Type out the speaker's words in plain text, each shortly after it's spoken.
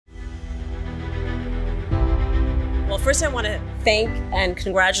First, I want to thank and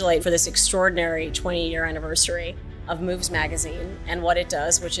congratulate for this extraordinary 20-year anniversary of Moves magazine and what it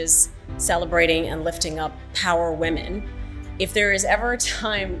does, which is celebrating and lifting up power women. If there is ever a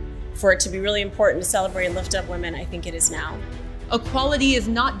time for it to be really important to celebrate and lift up women, I think it is now. Equality is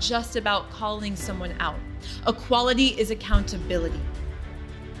not just about calling someone out. Equality is accountability.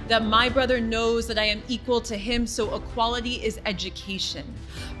 That my brother knows that I am equal to him, so equality is education.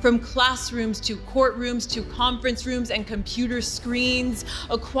 From classrooms to courtrooms to conference rooms and computer screens,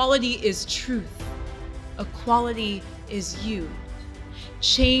 equality is truth. Equality is you.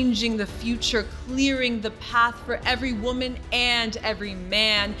 Changing the future, clearing the path for every woman and every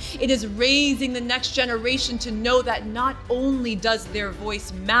man. It is raising the next generation to know that not only does their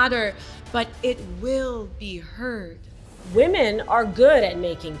voice matter, but it will be heard. Women are good at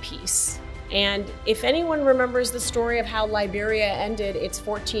making peace. And if anyone remembers the story of how Liberia ended its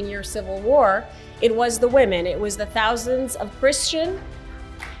 14-year civil war, it was the women. It was the thousands of Christian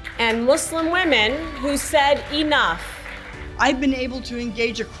and Muslim women who said enough. I've been able to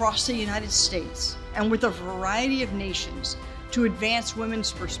engage across the United States and with a variety of nations to advance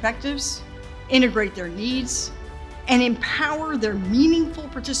women's perspectives, integrate their needs, and empower their meaningful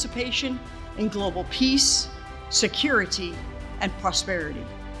participation in global peace, security, and prosperity.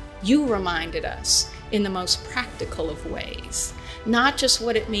 You reminded us in the most practical of ways, not just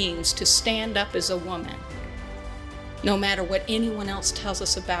what it means to stand up as a woman, no matter what anyone else tells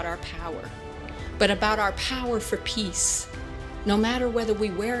us about our power, but about our power for peace. No matter whether we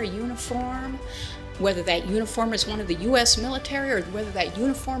wear a uniform, whether that uniform is one of the U.S. military or whether that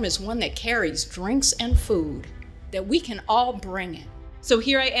uniform is one that carries drinks and food, that we can all bring it. So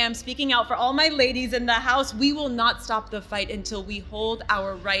here I am speaking out for all my ladies in the house. We will not stop the fight until we hold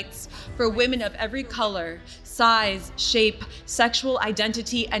our rights for women of every color, size, shape, sexual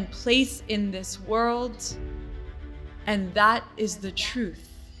identity, and place in this world. And that is the truth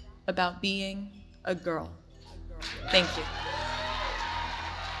about being a girl. Thank you.